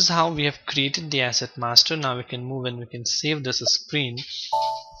 So this is how we have created the asset master. Now we can move and we can save this screen.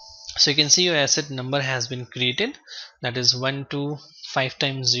 So you can see your asset number has been created, that is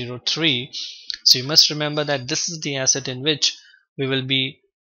 125503. So you must remember that this is the asset in which we will be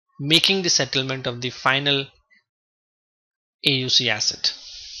making the settlement of the final AUC asset.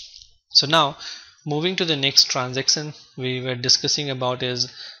 So now moving to the next transaction we were discussing about is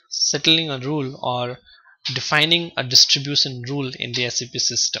settling a rule or defining a distribution rule in the SAP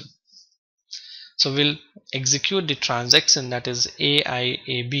system. So we'll execute the transaction, that is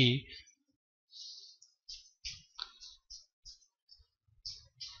AIAB,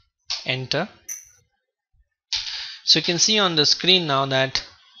 enter. So you can see on the screen now that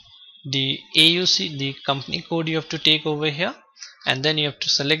the AUC, the company code you have to take over here, and then you have to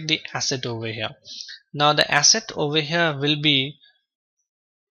select the asset over here. Now the asset over here will be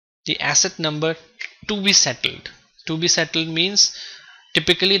the asset number to be settled. To be settled means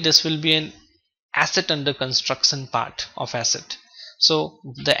typically this will be an asset under construction part of asset. So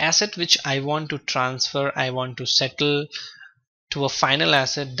the asset which I want to transfer, I want to settle to a final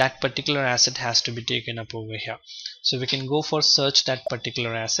asset, that particular asset has to be taken up over here. So we can go for search that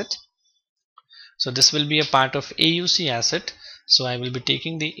particular asset. So this will be a part of AUC asset. So I will be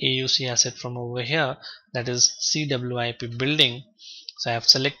taking the AUC asset from over here, that is CWIP building. So I have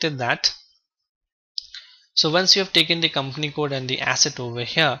selected that. So once you have taken the company code and the asset over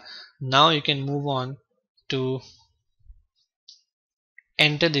here, now you can move on to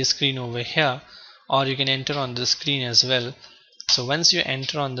enter the screen over here, or you can enter on the screen as well. So once you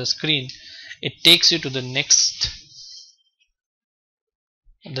enter on the screen, it takes you to the next.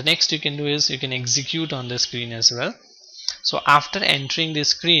 The next you can do is you can execute on the screen as well. So after entering the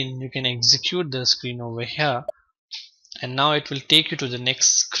screen, you can execute the screen over here, and now it will take you to the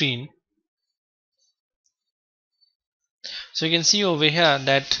next screen. So you can see over here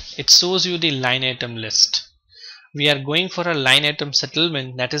that it shows you the line item list. We are going for a line item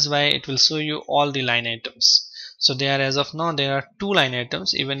settlement, that is why it will show you all the line items. So there, as of now, there are 2 line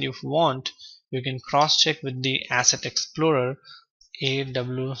items. Even if you want, you can cross check with the Asset Explorer,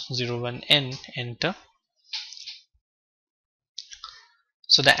 AW01N, enter.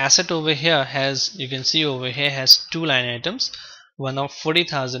 So the asset over here has, you can see over here, has 2 line items, one of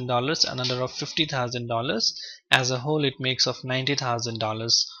 $40,000, another of $50,000. As a whole it makes of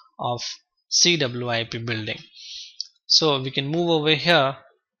 $90,000 of CWIP building. So we can move over here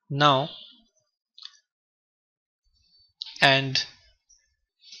now, and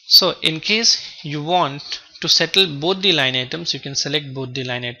so in case you want to settle both the line items, you can select both the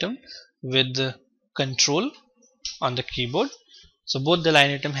line item with the control on the keyboard. So both the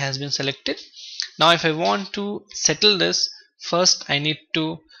line item has been selected. Now if I want to settle this, first I need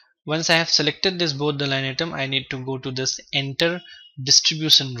to, once I have selected this both the line item, I need to go to this enter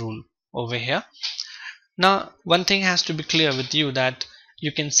distribution rule over here. Now one thing has to be clear with you, that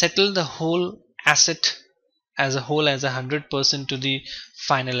you can settle the whole asset as a whole as 100% to the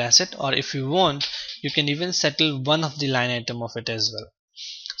final asset, or if you want, you can even settle one of the line item of it as well.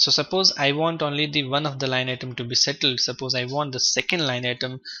 So suppose I want only the one of the line item to be settled. Suppose I want the second line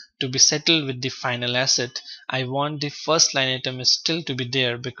item to be settled with the final asset. I want the first line item is still to be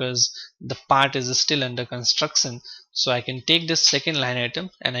there because the part is still under construction. So I can take this second line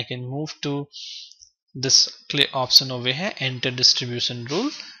item and I can move to this option over here, enter distribution rule,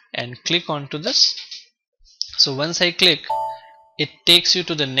 and click onto this. So once I click, it takes you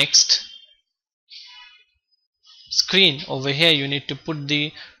to the next screen. Over here you need to put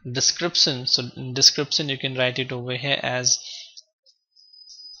the description. So in description you can write it over here as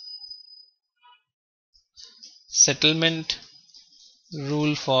settlement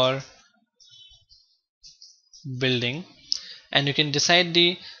rule for building, and you can decide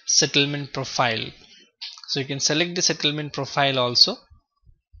the settlement profile. So you can select the settlement profile also.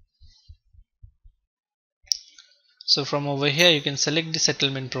 So from over here you can select the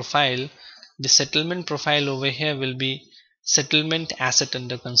settlement profile. The settlement profile over here will be settlement asset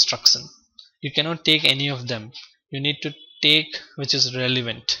under construction. You cannot take any of them. You need to take which is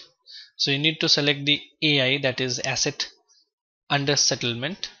relevant. So you need to select the AI, that is asset under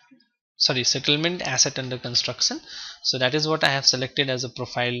settlement. Sorry, settlement asset under construction. So that is what I have selected as a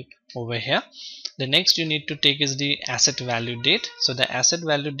profile over here. The next you need to take is the asset value date. So the asset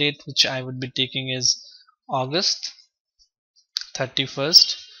value date which I would be taking is August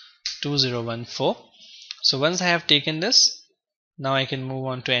 31st 2014. So once I have taken this, now I can move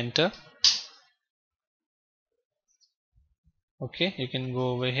on to enter. Okay, you can go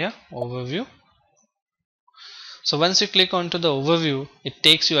over here, overview. So once you click onto the overview, it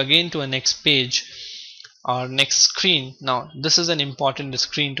takes you again to a next page or next screen. Now this is an important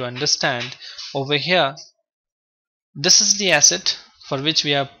screen to understand. Over here, this is the asset for which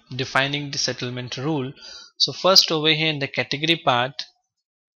we are defining the settlement rule. So first over here in the category part,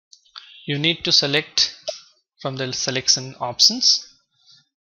 you need to select from the selection options,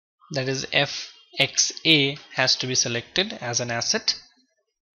 that is FXA has to be selected as an asset,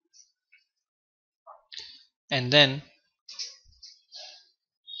 and then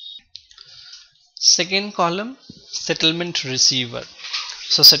second column, settlement receiver.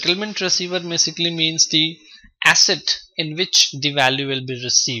 So settlement receiver basically means the asset in which the value will be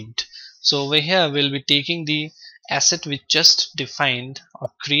received. So over here we'll be taking the asset we just defined or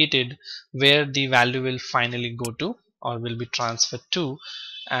created, where the value will finally go to or will be transferred to,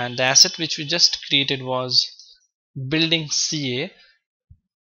 and the asset which we just created was building CA.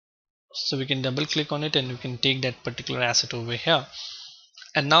 So we can double click on it and we can take that particular asset over here,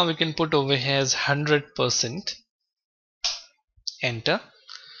 and now we can put over here as 100%, enter.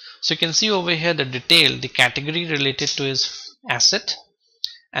 So you can see over here the detail, the category related to his asset,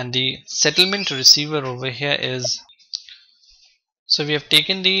 and the settlement receiver over here is, so we have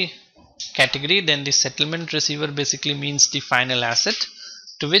taken the category, then the settlement receiver basically means the final asset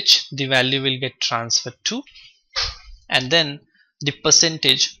to which the value will get transferred to, and then the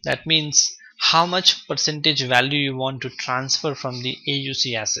percentage, that means how much percentage value you want to transfer from the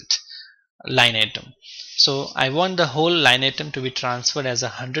AUC asset line item. So I want the whole line item to be transferred as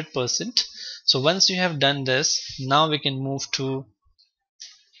 100%. So once you have done this, now we can move to,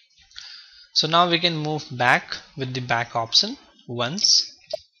 so now we can move back with the back option once.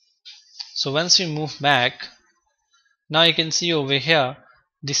 So once we move back, now you can see over here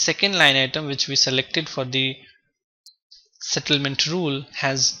the second line item which we selected for the settlement rule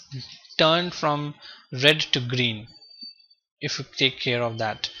has turned from red to green, if you take care of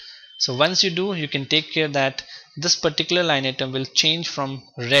that. So once you do, you can take care that this particular line item will change from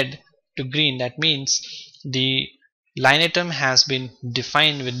red to green. That means the line item has been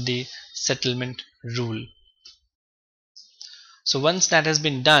defined with the settlement rule. So once that has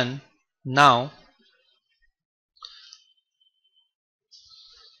been done, now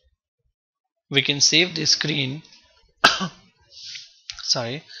we can save the screen.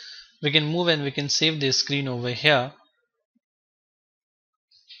 Sorry, we can move and we can save the screen over here.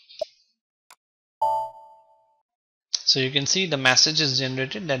 So you can see the message is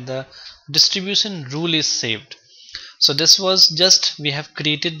generated that the distribution rule is saved. So this was just, we have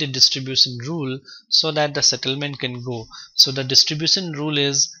created the distribution rule so that the settlement can go. So the distribution rule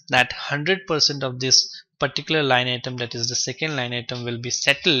is that 100% of this particular line item, that is the second line item, will be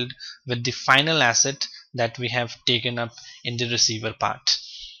settled with the final asset that we have taken up in the receiver part.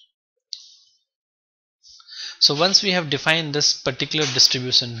 So once we have defined this particular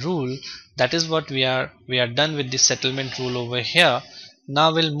distribution rule, that is what we are done with the settlement rule over here.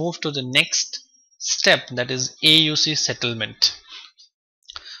 Now we'll move to the next step, that is AUC settlement.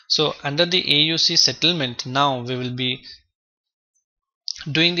 So under the AUC settlement, now we will be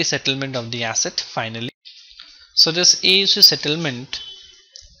doing the settlement of the asset finally. So this AUC settlement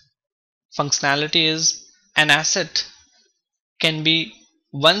functionality is an asset can be,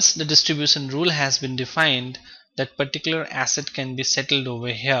 once the distribution rule has been defined, that particular asset can be settled over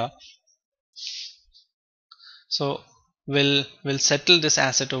here. So we'll settle this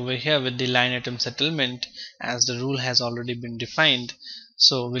asset over here with the line item settlement, as the rule has already been defined.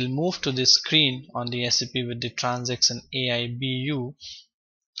 So we'll move to this screen on the SAP with the transaction AIBU,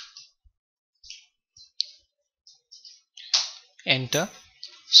 enter.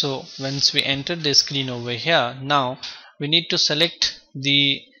 So once we enter the screen over here, now we need to select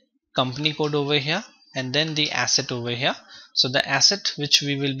the company code over here and then the asset over here. So the asset which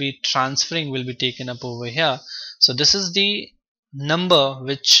we will be transferring will be taken up over here. So this is the number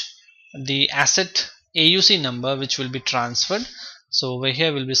which the asset AUC number which will be transferred. So over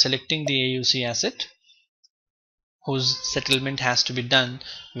here we'll be selecting the AUC asset whose settlement has to be done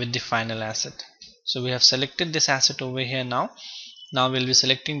with the final asset. So we have selected this asset over here now. Now we'll be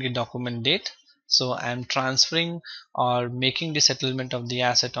selecting the document date. So I am transferring or making the settlement of the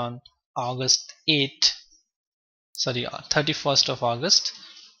asset on August 31st of August.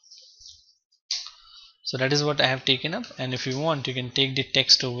 So that is what I have taken up, and if you want you can take the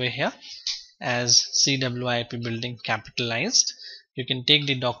text over here as CWIP building capitalized. You can take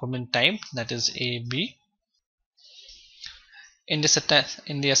the document type, that is AB. In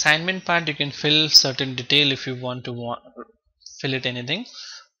the assignment part you can fill certain detail if you want to fill it anything.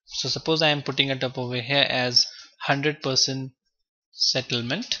 So suppose I am putting it up over here as 100%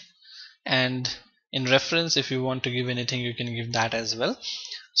 settlement, and in reference if you want to give anything you can give that as well.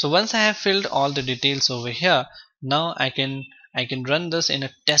 So once I have filled all the details over here, now I can run this in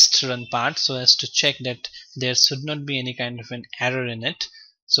a test run part so as to check that there should not be any kind of an error in it.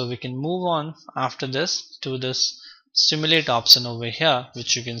 So we can move on after this to this simulate option over here,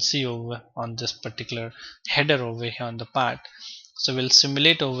 which you can see over on this particular header over here on the part. So we'll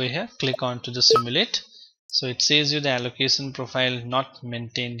simulate over here, click on to the simulate. So it says you the allocation profile not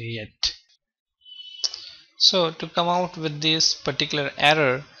maintained yet. So to come out with this particular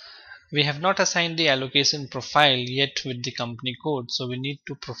error, we have not assigned the allocation profile yet with the company code. So we need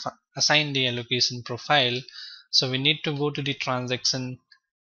to assign the allocation profile. So we need to go to the transaction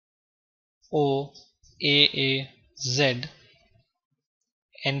OAAZ,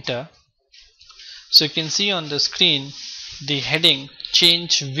 enter. So you can see on the screen the heading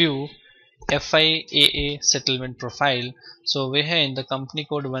change view FIAA settlement profile. So over here in the company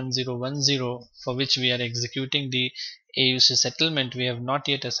code 1010 for which we are executing the AUC settlement, we have not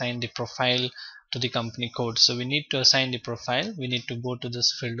yet assigned the profile to the company code. So we need to assign the profile. We need to go to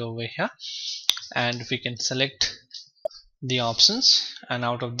this field over here and we can select the options, and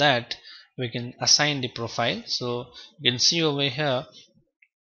out of that we can assign the profile. So you can see over here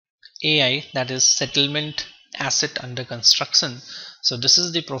AI, that is settlement asset under construction. So this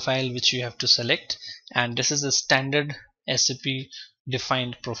is the profile which you have to select, and this is a standard SAP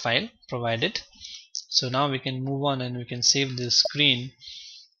defined profile provided. So now we can move on and we can save this screen,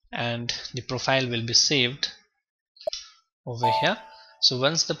 and the profile will be saved over here. So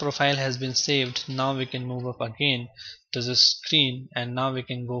once the profile has been saved, now we can move up again to the screen, and now we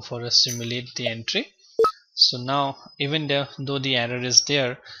can go for a simulate the entry. So now even though the error is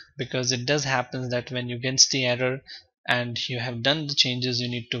there, because it does happen that when you get the error and you have done the changes, you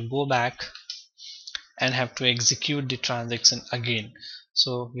need to go back and have to execute the transaction again.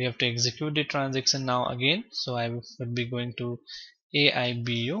 So we have to execute the transaction now again. So I would be going to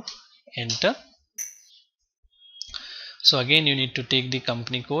AIBU, enter. So again you need to take the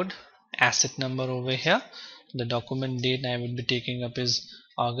company code, asset number over here. The document date I would be taking up is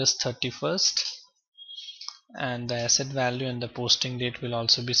August 31st, and the asset value and the posting date will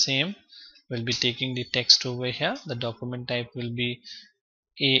also be same. We'll be taking the text over here. The document type will be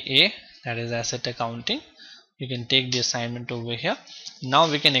AA, that is asset accounting. You can take the assignment over here. Now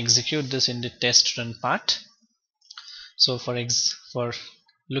we can execute this in the test run part. So for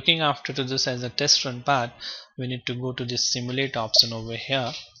looking after to this as a test run part, we need to go to this simulate option over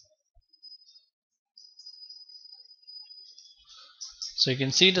here. So you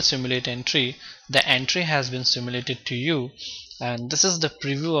can see the simulate entry. The entry has been simulated to you, and this is the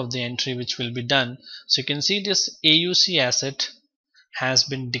preview of the entry which will be done. So you can see this AUC asset has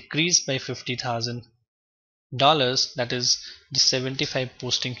been decreased by $50,000. That is, the 75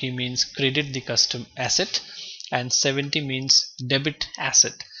 posting key means credit the custom asset and 70 means debit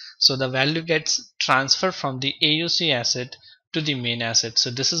asset. So the value gets transferred from the AUC asset to the main asset. So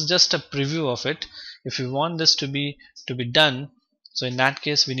this is just a preview of it. If you want this to be done, So in that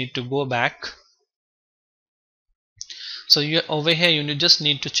case we need to go back. So over here you just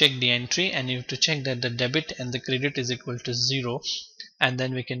need to check the entry, and you have to check that the debit and the credit is equal to 0, and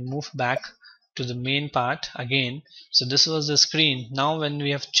then we can move back to the main part again. So this was the screen. Now when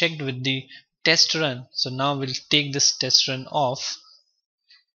we have checked with the test run, so now we'll take this test run off,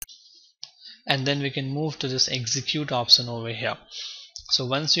 and then we can move to this execute option over here. So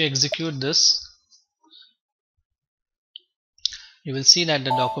once you execute this, you will see that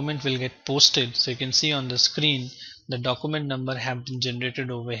the document will get posted. So you can see on the screen the document number have been generated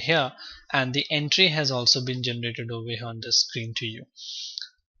over here, and the entry has also been generated over here on the screen to you.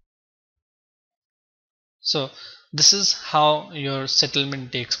 So this is how your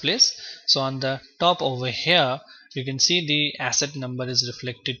settlement takes place. So on the top over here you can see the asset number is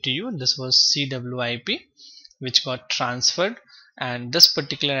reflected to you. This was CWIP which got transferred, and this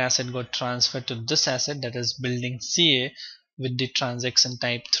particular asset got transferred to this asset, that is building CA, with the transaction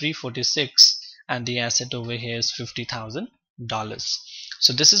type 346, and the asset over here is $50,000.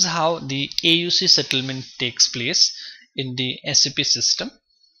 So this is how the AUC settlement takes place in the SAP system.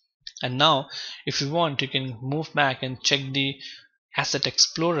 And now if you want, you can move back and check the Asset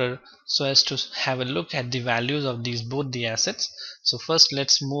Explorer so as to have a look at the values of these both the assets. So first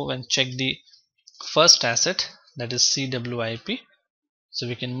let's move and check the first asset, that is CWIP. So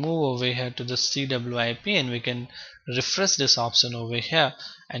we can move over here to the CWIP, and we can refresh this option over here,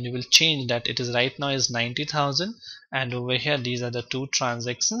 and you will change that it is right now is 90,000, and over here these are the two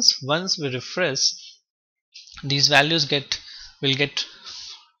transactions. Once we refresh, these values will get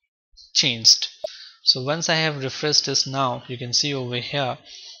changed. So once I have refreshed this, now you can see over here,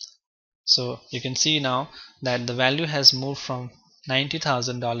 so you can see now that the value has moved from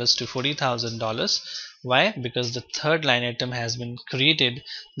 $90,000 to $40,000. Why? Because the third line item has been created,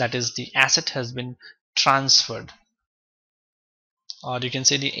 that is the asset has been transferred, or you can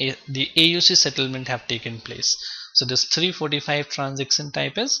say the AUC settlement have taken place. So this 345 transaction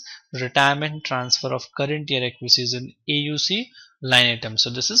type is retirement transfer of current year acquisition AUC line item.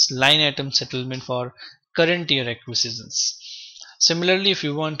 So this is line item settlement for current year acquisitions. Similarly, if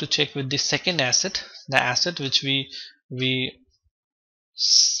you want to check with the second asset, the asset which we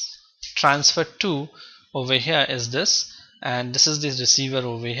transfer to over here is this, and this is the receiver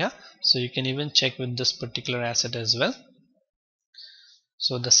over here. So you can even check with this particular asset as well.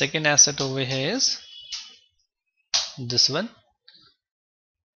 So the second asset over here is this one.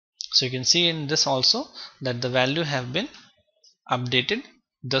 So you can see in this also that the value have been updated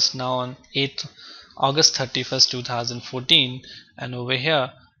just now on August 31st 2014, and over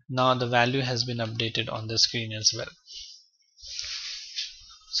here now the value has been updated on the screen as well.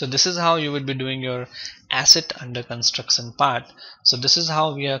 So this is how you would be doing your asset under construction part. So this is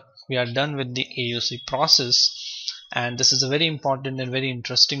how we are done with the AUC process, and this is a very important and very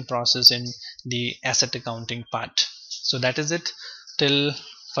interesting process in the asset accounting part. So that is it till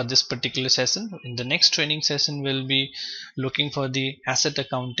for this particular session. In the next training session we'll be looking for the asset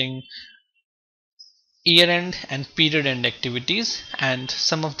accounting year-end and period-end activities, and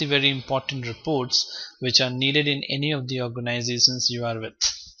some of the very important reports which are needed in any of the organizations you are with.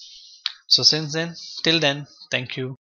 So till then, thank you.